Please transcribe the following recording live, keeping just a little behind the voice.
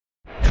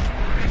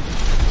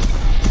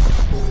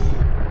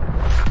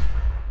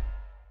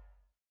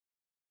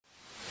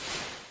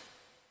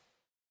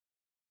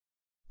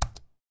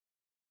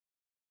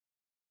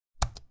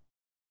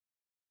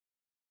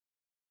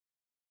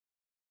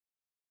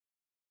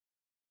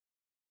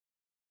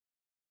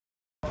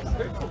Are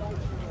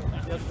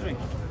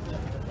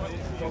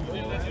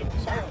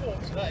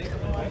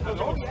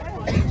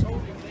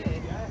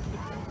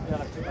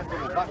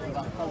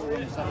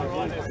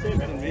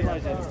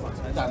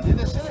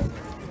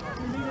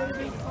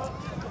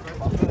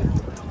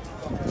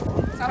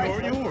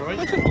you all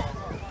right?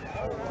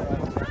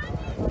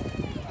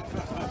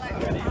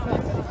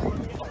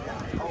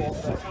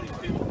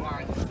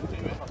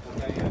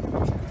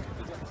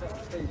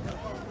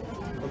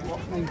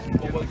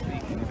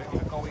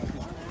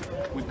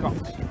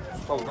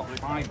 We've got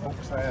 5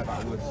 books there that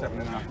are worth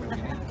 7.5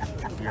 million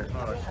each. Yeah.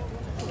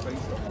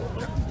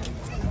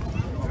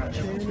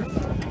 Grazie.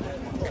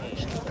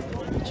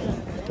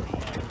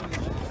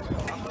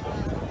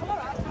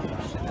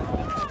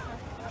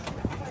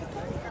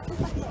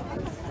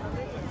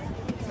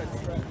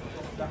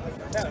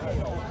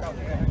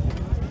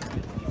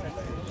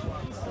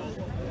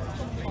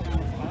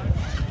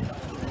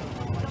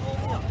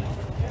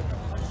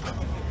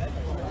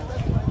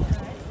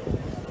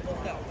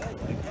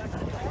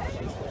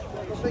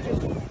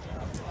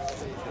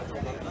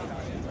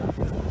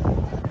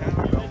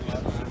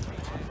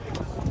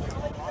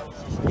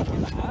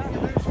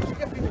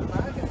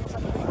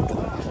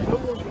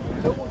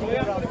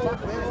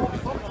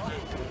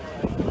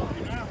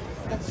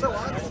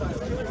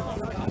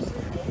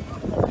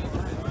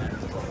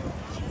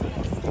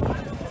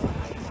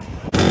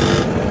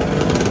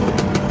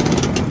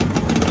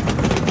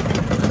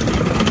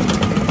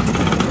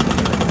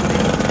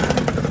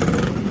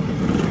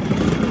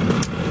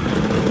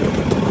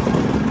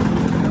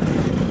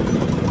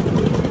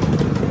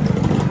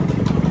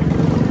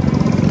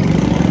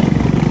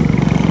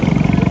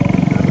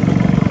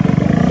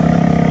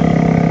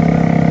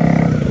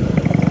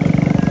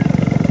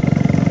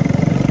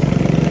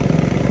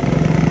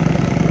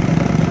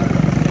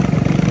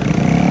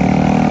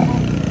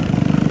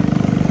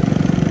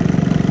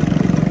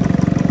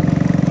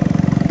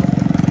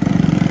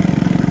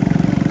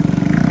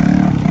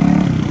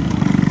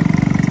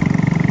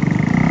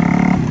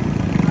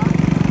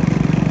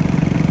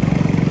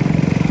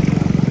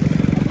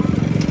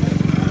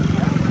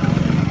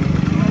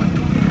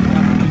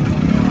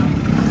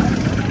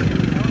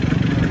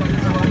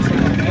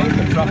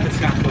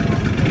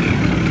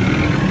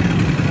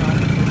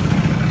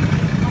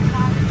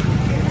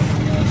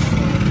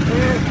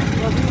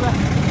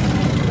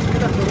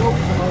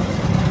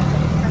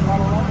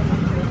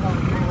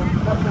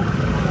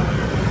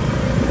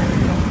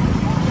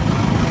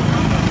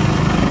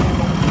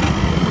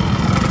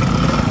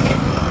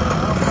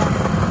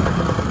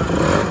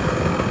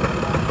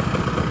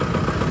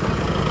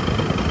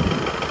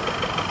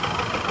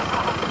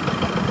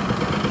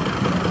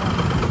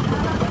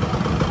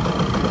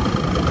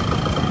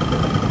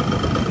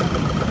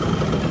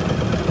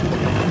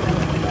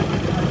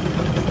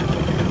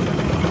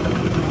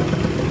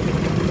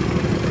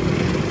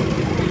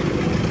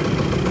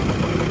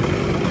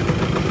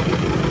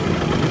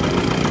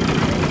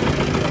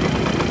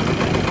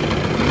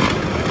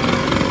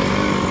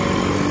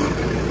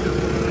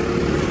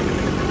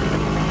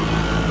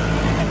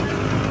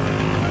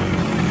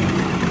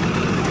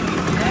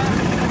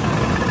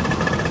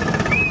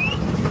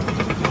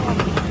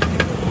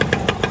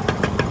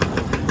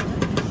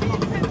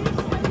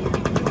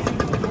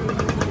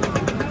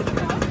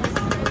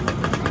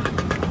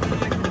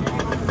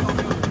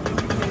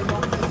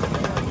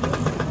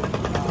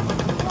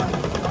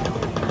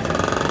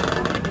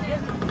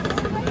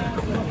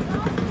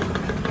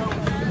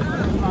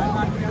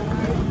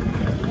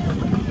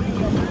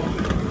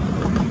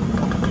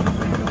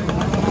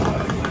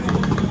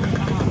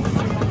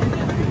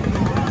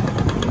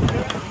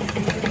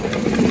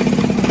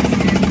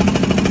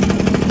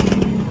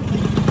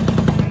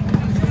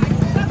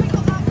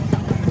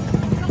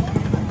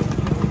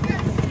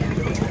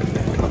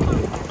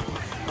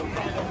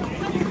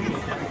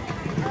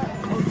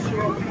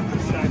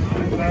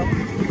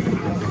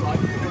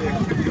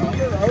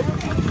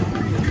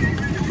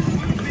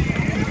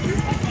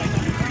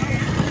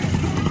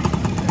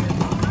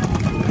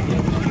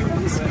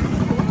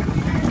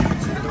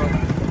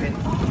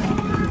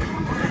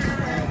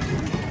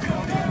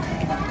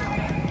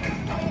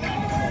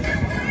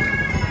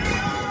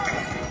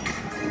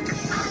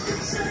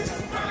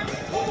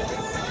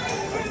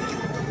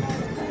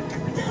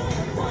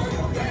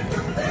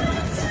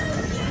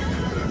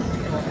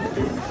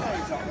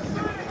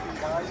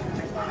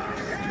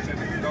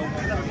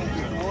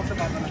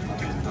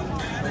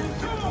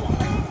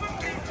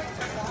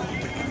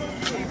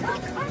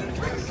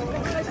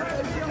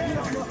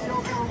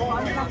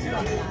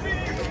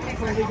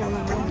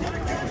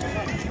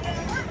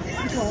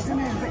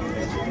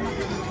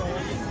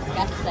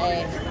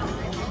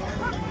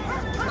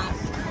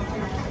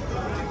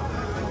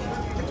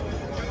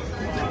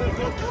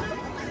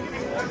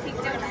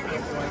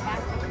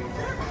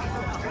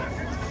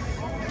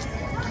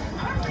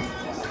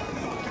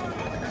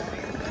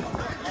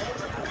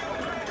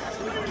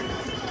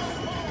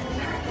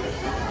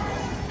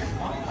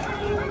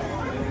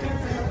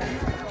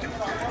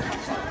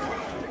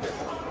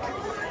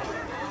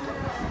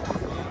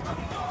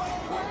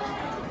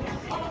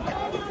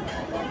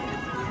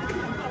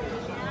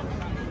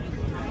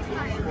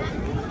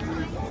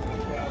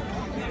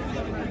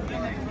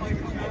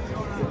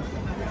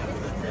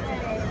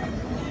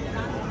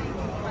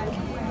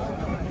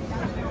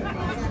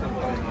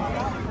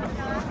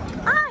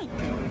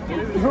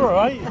 You're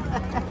alright.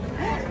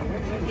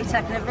 You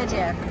taking a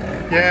video?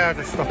 Yeah, I'll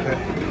just stop it.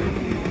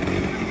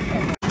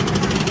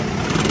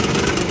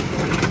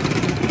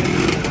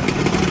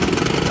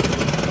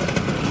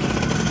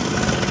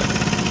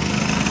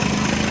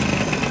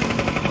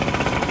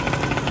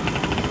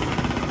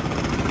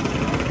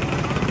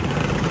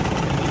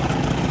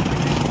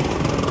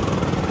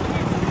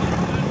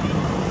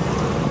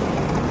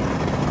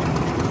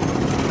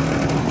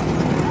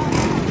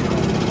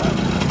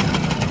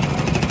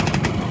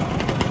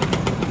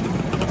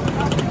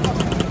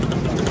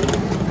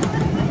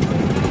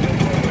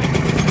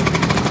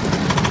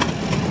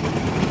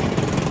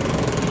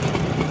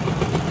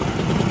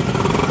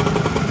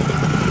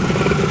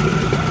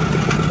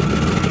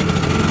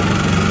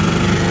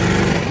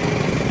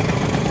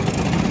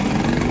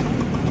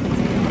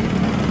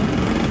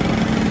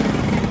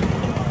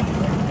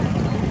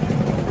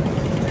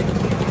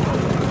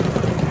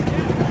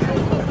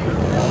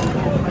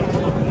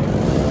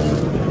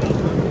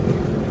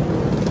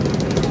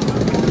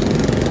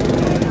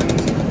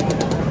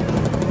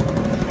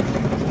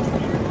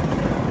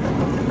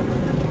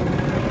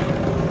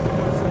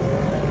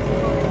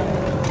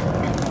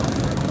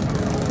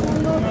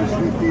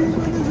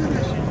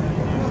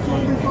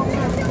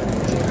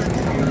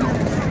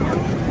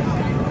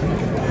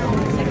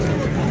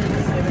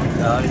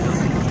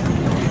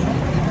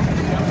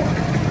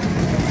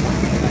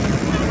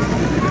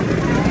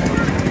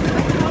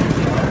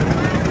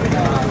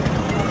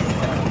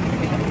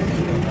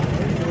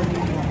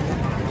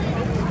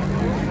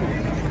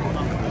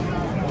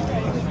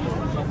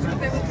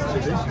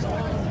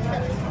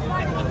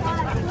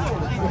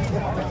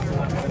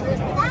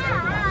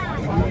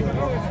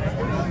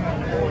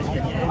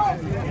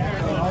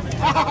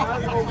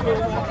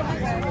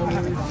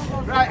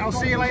 Right, I'll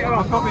see you later.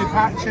 I've got my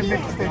patch and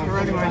lipstick sticker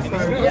anyway, so...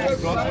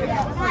 Yes. No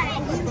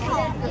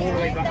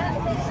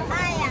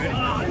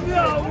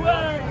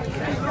way!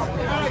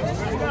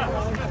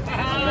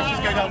 Let's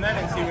just go down there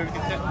and see where we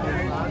can sit.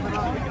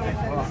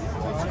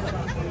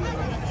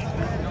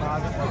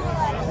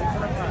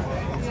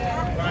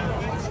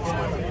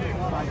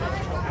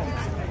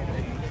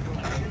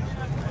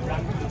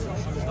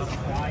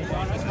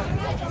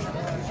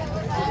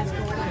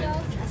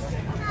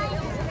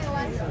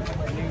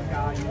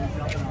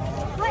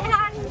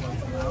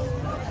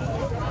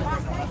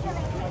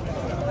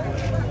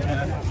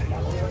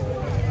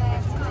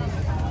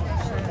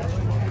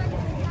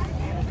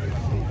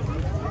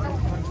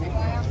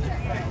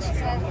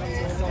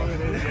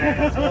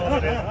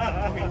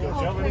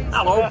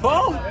 Hello,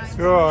 Paul.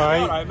 You're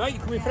alright. Alright, mate, you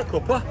coming for a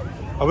cuppa?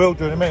 I will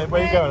do in a minute.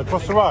 Where are you going?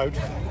 Across the road?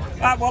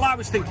 Well, I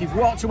was thinking, if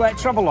we walked away at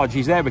Travel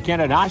Lodges there, we can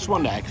a nice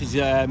one there, because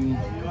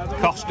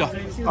Costa.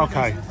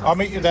 Okay, I'll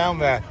meet you down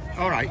there.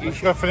 Alright, you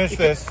should Go finish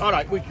this.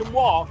 Alright, we can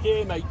walk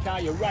here, mate,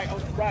 can't you? Right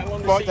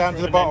along the Right down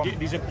to the bottom.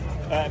 There's a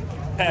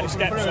pair of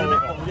steps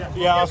on it.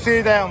 Yeah, I'll see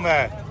you down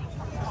there.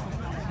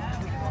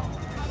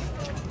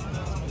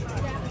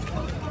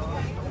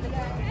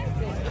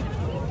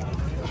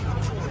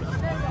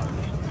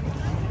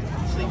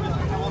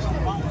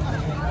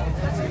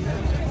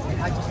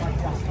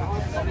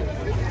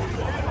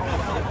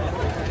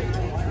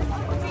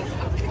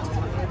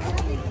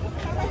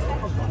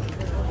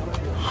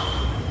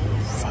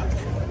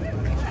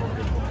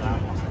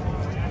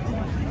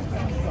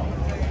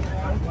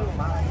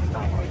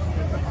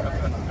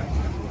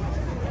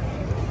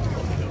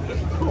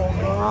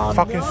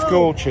 Fucking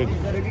scorching.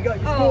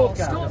 Oh,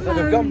 stop,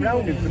 They've gone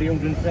round him for the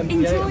 178.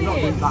 Enjoy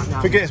it.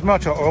 If it gets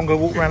much hotter, I'm going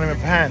to walk around in my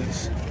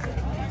pants.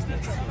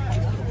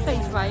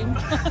 Please, rain.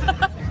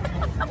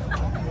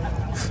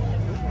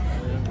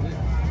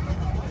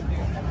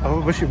 I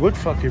wish it would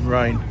fucking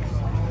rain.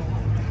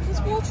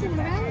 There's water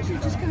around you,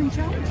 just go and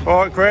jump.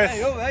 Alright, Chris.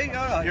 Hey, all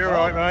right. You're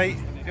alright, mate.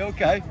 You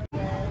okay?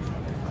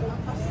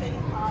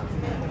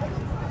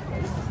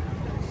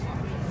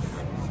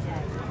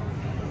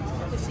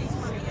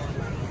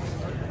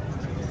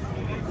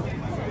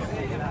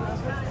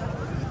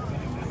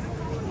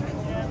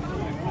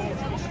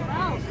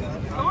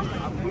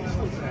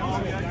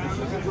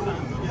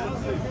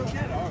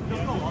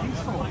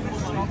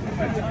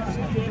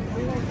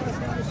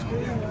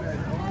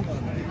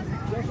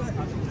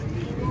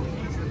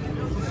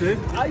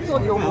 I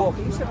thought you were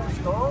walking to the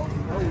store.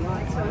 Oh,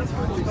 right. So that's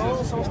where the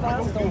store, so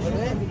stand over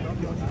there.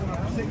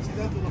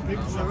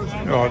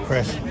 Alright,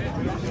 Chris.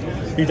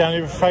 You down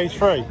here for phase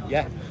 3?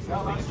 Yeah.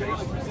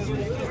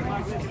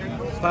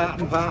 Part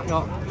and part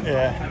not.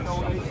 Yeah.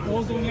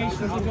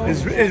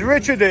 Is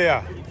Richard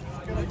here?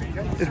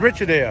 Is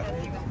Richard here?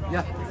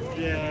 Yeah.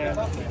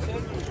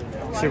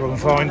 See if I can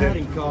find him.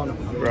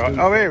 Right.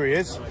 Oh, here he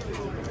is.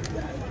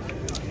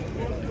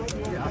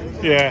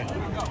 Yeah.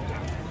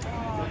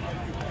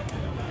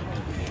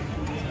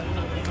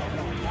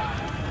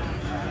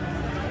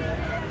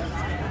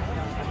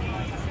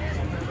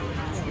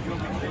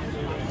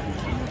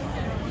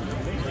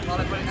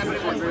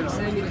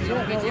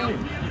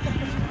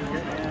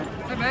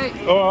 Hey mate.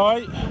 All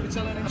right.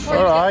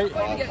 All right.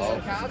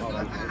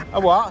 A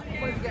what?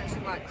 get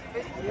some like.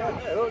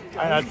 Ain't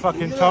had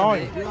fucking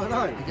time. You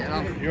getting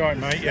on? You alright,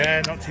 mate?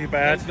 Yeah, not too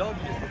bad.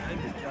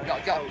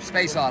 Got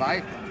space all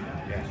right.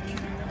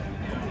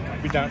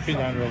 Been down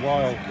there a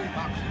while.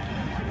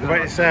 What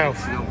about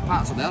yourself? You know,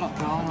 parts of there, not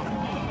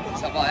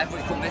so well,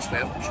 everybody come this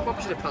way. We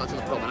probably should have parts of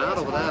the promenade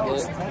over there,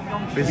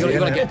 but Busy, you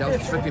got to innit? get down.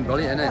 It's freaking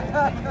brilliant, isn't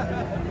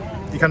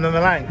it? You come down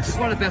the Lancs? It's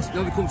one of the best.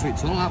 We come through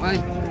tunnel that way.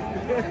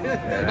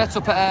 We met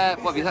up at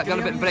we had a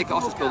bit of break at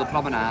Hospital, the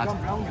promenade.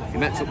 We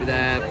met up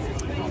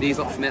with these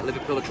lots from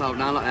Liverpool, the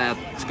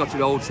Cloud9, Scotty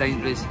Road,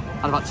 Sainsbury's.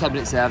 Had about 10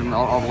 minutes there and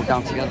all rolled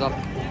down together.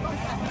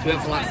 So we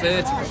went from like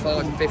 30 to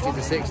 40, 50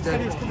 to 60.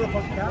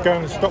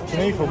 Going to Stockton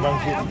Eagle, man,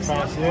 if you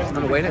fancy it.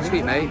 I'm away next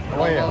week, mate.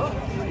 Oh,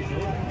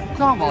 yeah.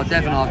 Cornwall,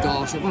 Devon or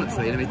Dorset, one of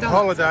three. I mean,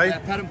 Holiday?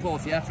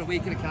 Perranporth, yeah, for a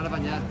week in a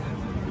caravan, yeah.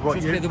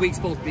 What, you? The week's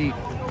supposed to be,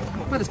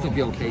 well, there's going to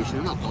be occasion.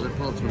 I'm not bothered.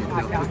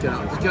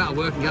 Just get out of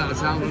work and get out of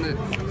town, isn't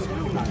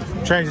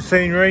it? Change the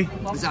scenery?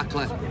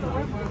 Exactly.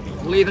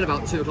 We're leaving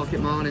about 2 o'clock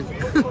in the morning.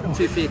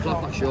 2, 3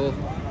 o'clock, not sure.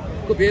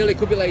 Could be early,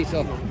 could be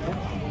later.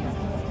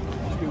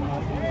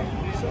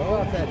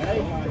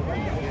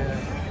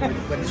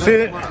 See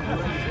you.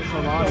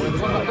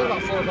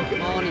 About 4 o'clock in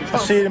the morning. I'll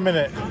see you in a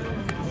minute.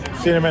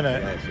 See you in a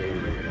minute.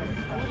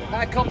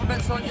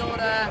 Compliments on your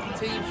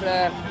team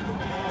for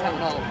Town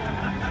Hall.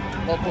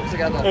 All put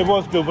together. It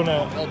was good, wasn't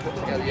it? All put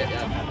together,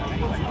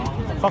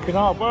 yeah. Fucking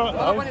hard work,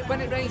 Well, though. when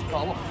it rains,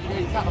 Paul,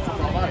 you can't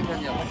afford all that,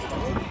 can you?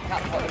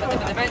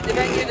 The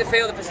venue, the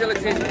field, the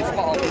facilities, it's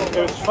spot on.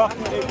 It was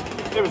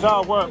fucking. It was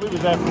hard work. We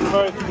was there from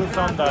Thursday to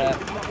Sunday.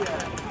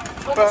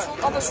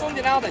 On the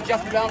Sunday now, then,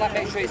 just around that,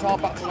 make sure it's all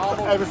back to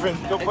normal. Everything.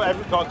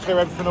 Got to clear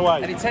everything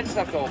away. Any tents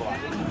left over?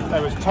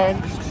 There was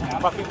tents,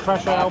 fucking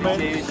crash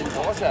helmets,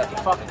 What's it?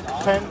 fucking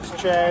tents,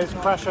 chairs,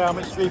 crash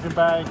helmets, sleeping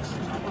bags,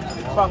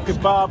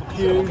 fucking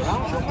barbecues. All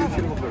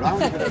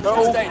of it's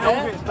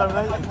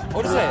donated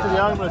What is to it? the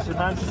homeless in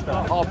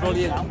Manchester. Oh,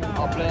 brilliant.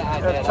 Oh, brilliant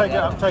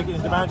idea. Take it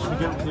into Manchester and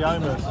give it to the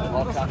homeless.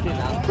 Oh, cracking,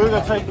 man. We were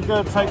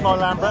going to take my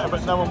Lambretta,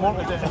 but no one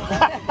wanted it.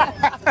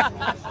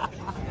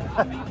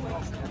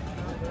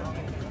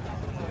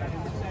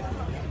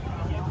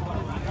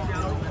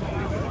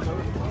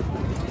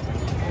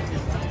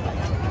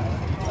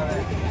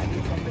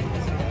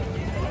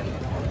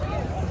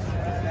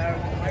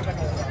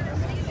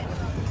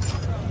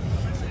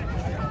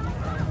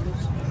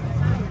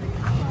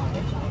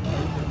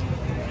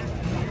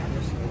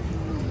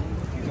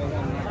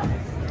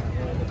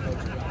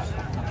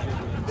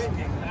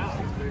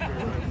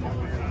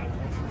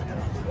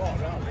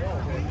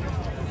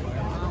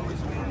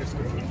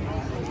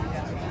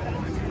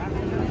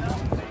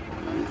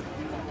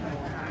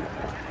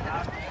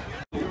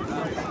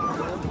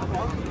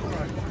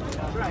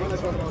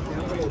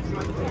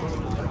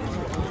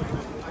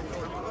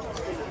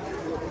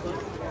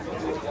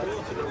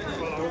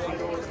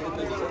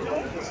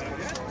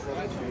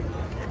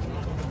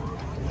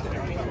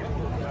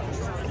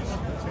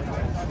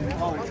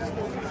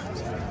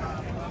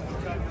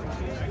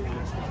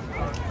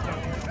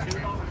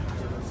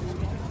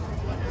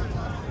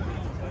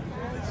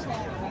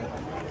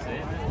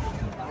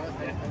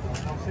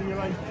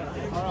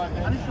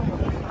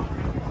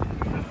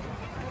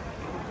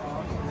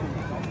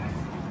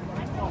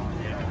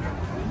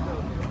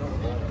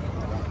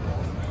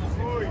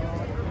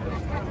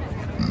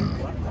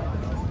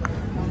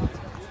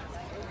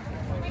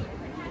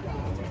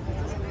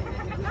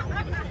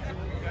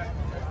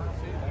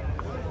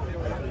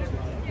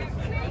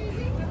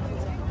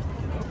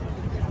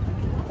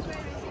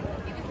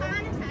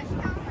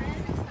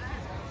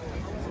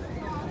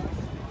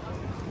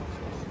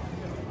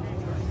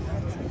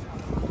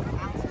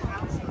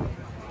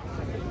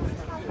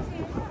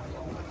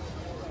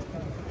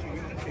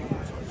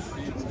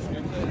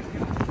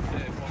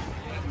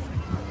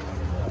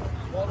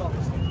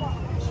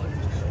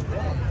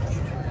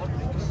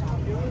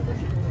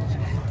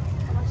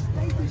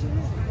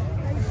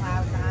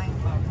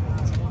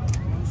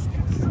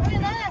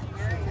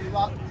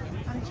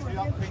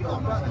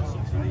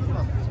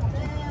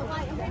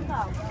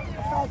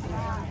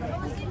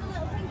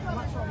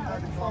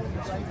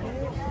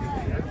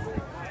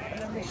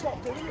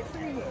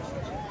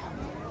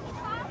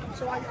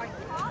 So I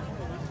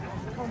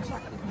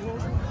contacted you.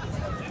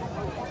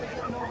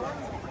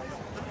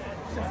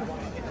 So for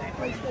the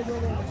place they go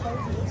all the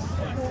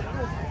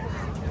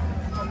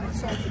on the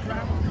side of the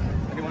ground.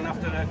 Anyone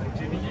after that,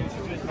 Jimmy used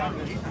to it back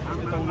with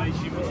a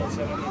donation was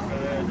also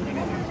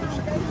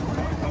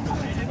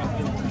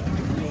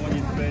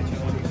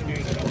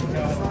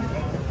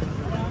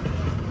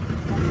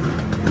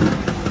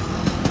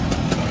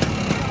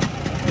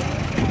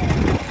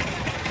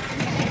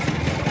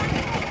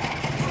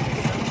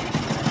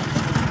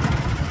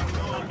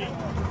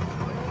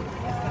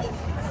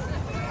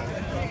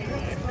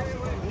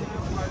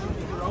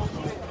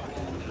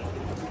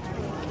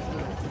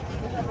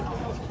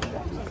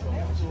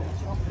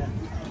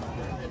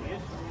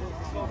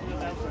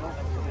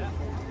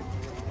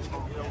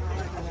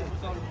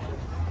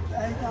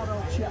That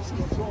old chest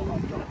gets all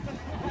locked up.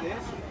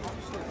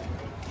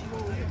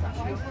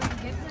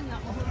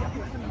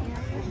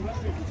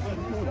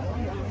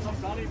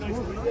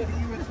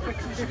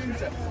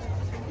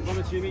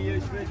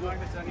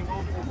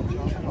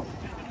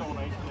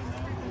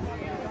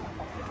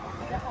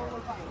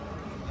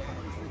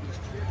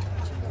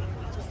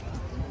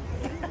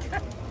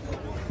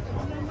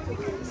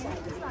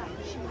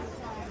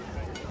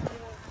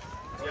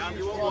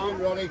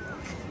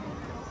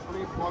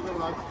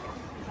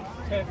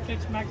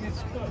 Fix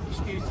magnets,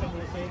 excuse some of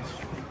the kids.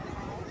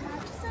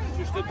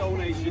 Just a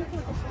donation.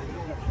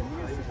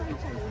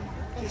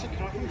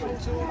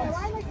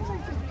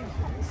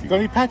 You got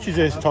any patches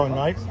this time,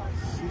 mate?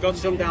 We've got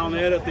some down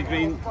there at the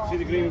green, see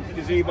the green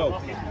gazebo?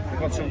 We've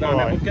got some down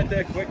there. We'll get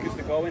there quick as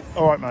they're going.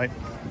 All right, mate.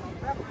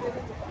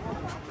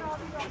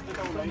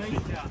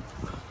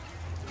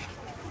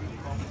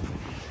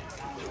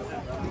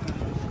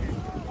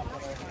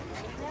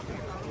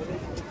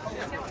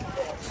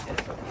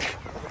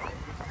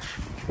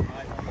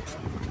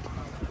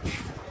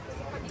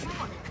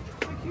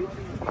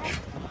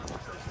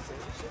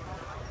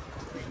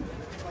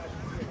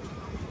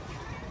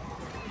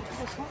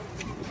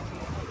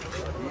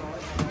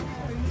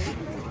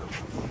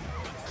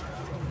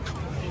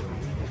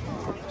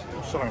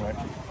 Sorry, mate.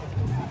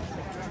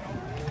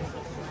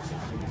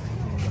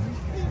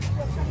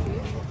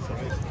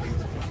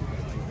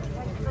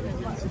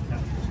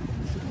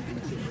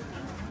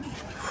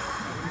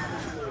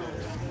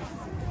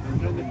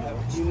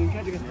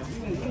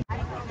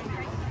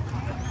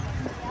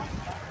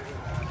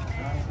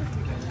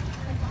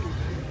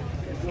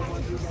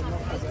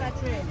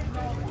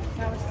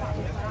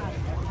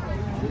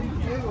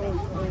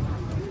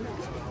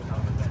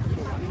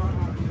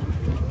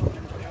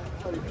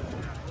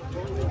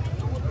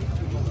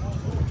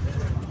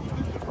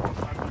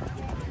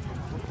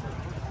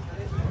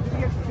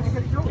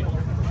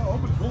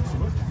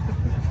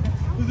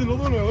 There's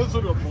another one that's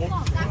sort of a block.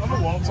 I don't know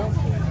what's on.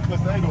 But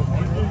they don't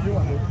want it. You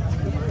want it.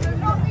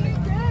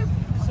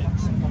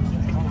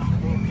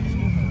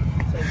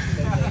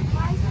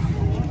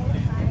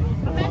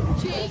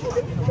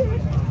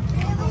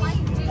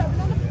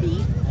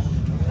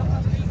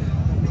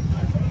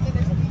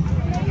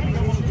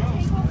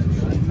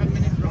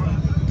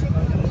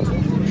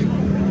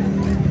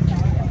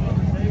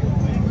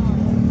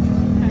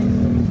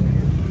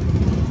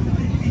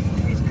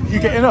 You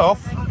getting off?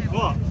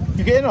 What?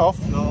 You getting off?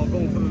 No, I'm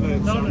going for the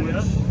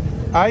sandwich.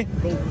 Hey?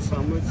 Going for the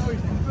sandwich.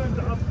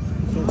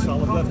 Some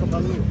salad left up,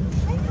 hasn't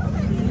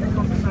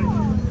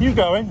it? You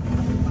going?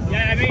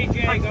 Yeah, me and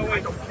Jay going. I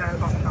don't care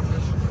about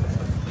cameras.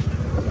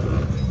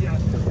 Yeah,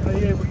 I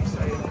hear what you're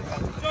saying.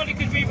 It's only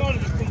because we've only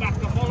just come back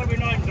the following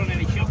night and done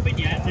any shopping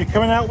yet. You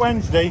coming out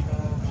Wednesday?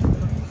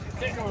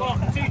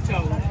 What,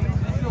 two-toed?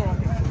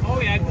 Oh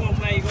yeah, go on,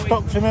 where you going?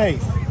 Stockton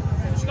Heath.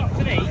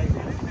 Stockton Heath?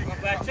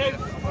 Where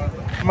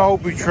to?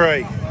 Mulberry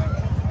Tree.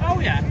 Oh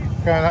yeah.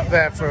 Going up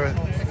there for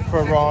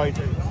a ride.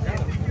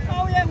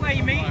 Oh yeah, where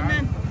you meeting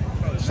then?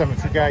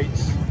 Cemetery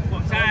Gates.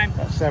 What time?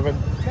 At 7.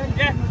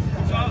 Yeah,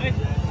 sorted.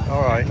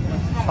 All right.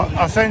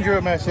 I'll send you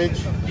a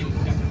message.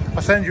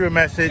 I'll send you a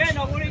message. Yeah,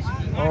 no worries.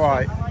 All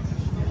right.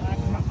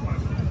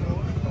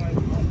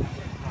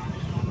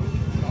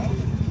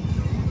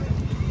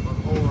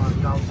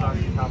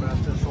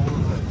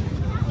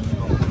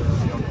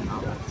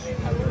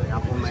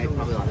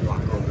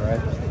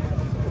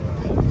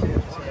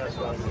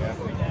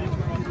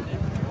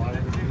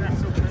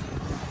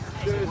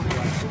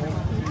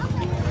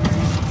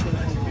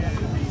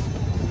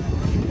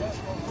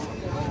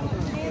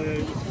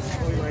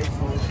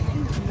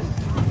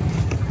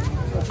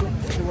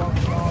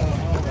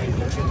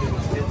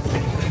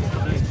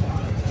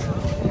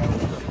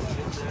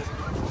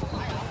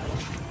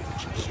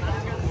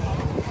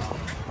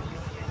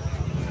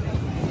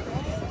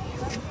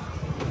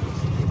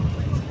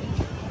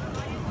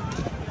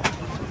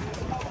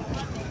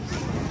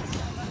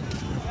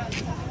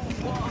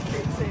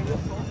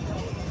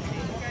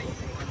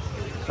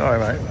 Sorry,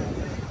 mate.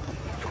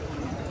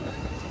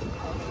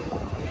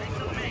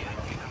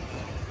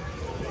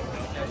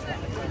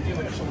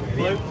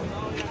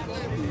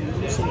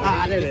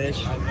 Ah, there it is.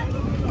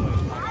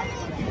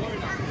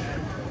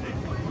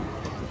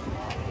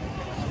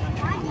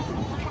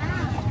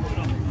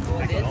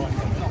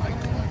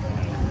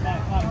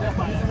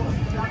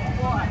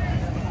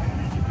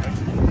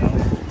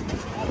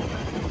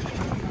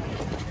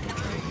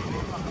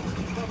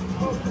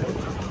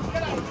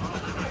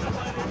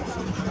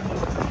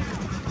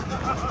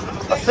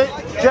 That's it,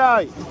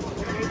 Jay.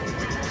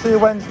 See you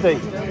Wednesday.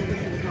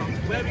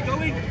 Where are we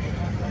going?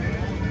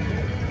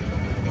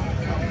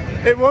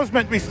 It was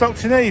meant to be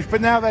Stockton Heath,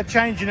 but now they're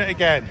changing it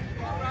again.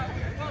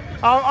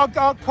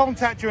 I'll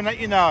contact you and let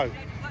you know.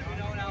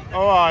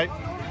 All right.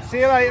 See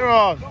you later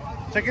on.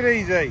 Take it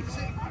easy.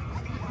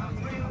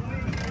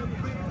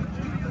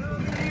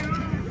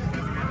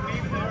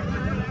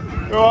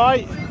 All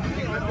right.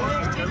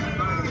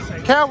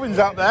 Calvin's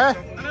up there.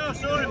 I know, I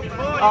saw him before.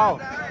 Oh.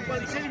 Well,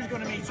 he said he was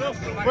going to meet us,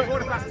 but like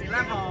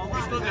 11:15,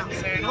 we still didn't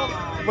turn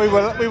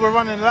up. We were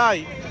running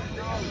late.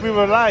 We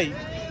were late.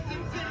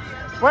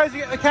 Where did you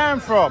get the can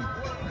from?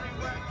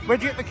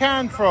 Where'd you get the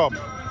can from?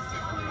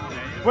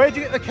 Where'd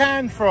you get the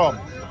can from?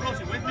 I've got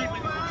it with me,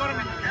 but I've got them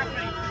in the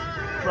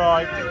cafe.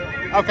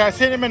 Right. Okay,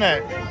 see you in a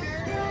minute.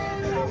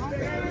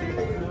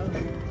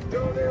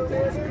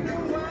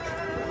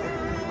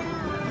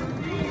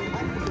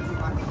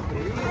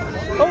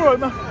 All right,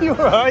 man. You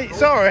all right?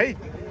 Sorry.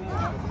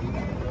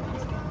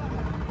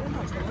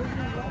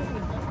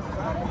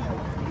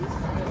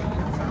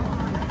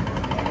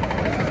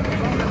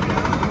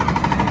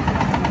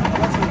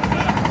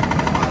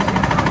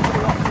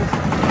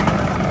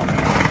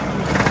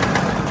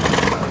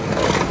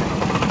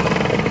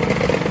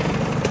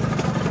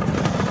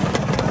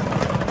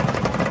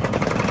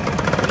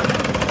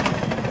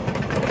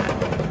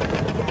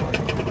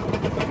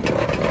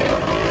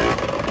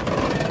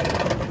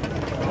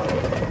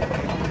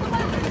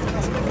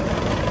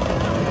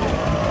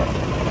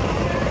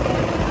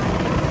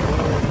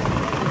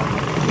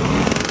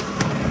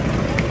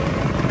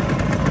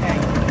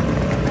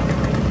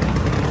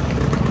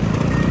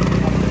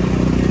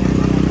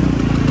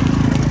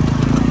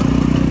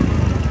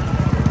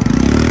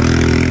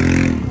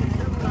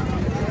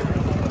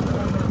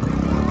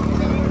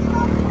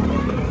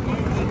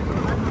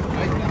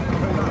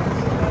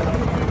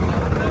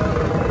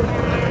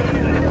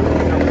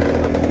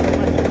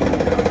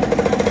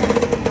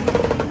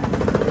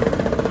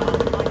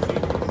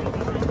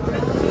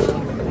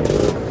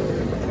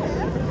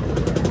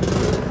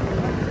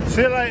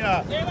 See you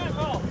later.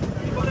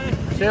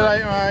 See you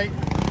later, mate.